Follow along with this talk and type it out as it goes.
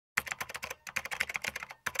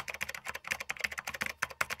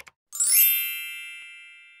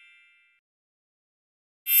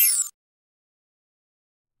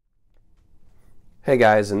Hey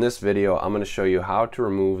guys, in this video I'm going to show you how to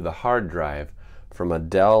remove the hard drive from a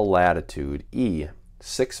Dell Latitude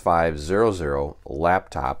E6500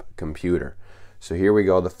 laptop computer. So here we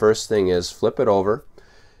go. The first thing is flip it over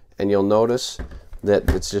and you'll notice that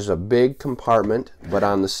it's just a big compartment, but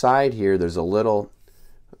on the side here there's a little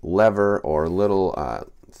lever or little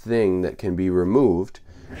thing that can be removed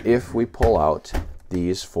if we pull out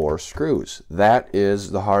these 4 screws. That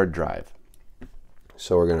is the hard drive.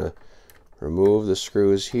 So we're going to remove the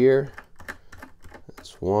screws here.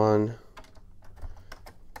 That's 1.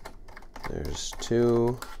 There's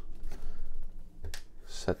 2.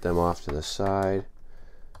 Set them off to the side.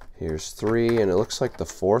 Here's 3, and it looks like the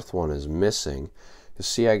 4th one is missing. You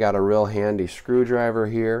see I got a real handy screwdriver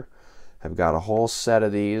here. I've got a whole set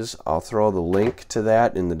of these. I'll throw the link to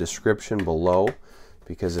that in the description below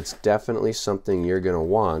because it's definitely something you're going to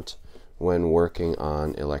want when working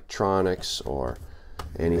on electronics or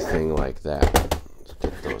anything like that. Let's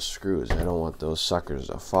get those screws. I don't want those suckers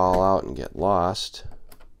to fall out and get lost.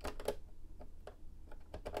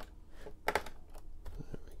 There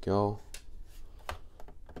we go.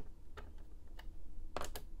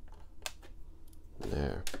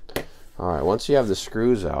 There. Alright, once you have the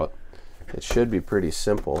screws out, it should be pretty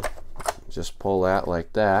simple. Just pull that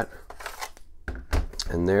like that,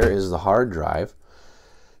 and there is the hard drive.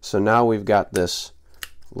 So now we've got this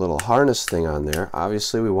little harness thing on there.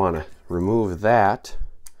 Obviously we want to remove that.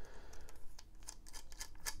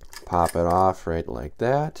 Pop it off right like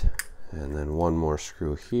that, and then one more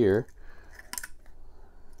screw here.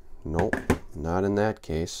 Nope, not in that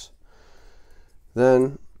case.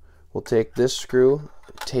 Then we'll take this screw,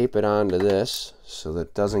 tape it onto this so that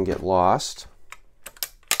it doesn't get lost.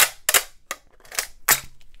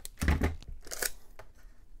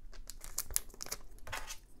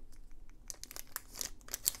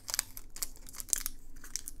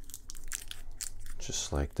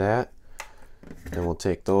 Just like that. Then we'll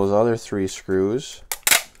take those other 3 screws,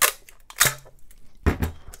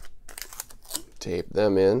 tape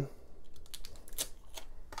them in,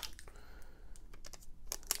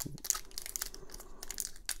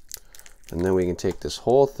 and then we can take this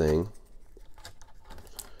whole thing,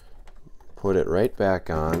 put it right back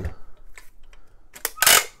on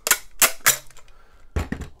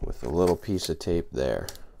with a little piece of tape there.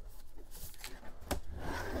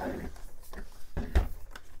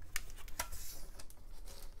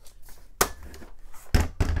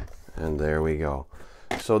 And there we go.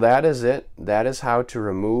 So that is it. That is how to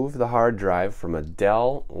remove the hard drive from a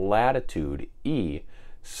Dell Latitude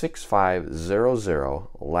E6500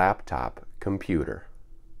 laptop computer.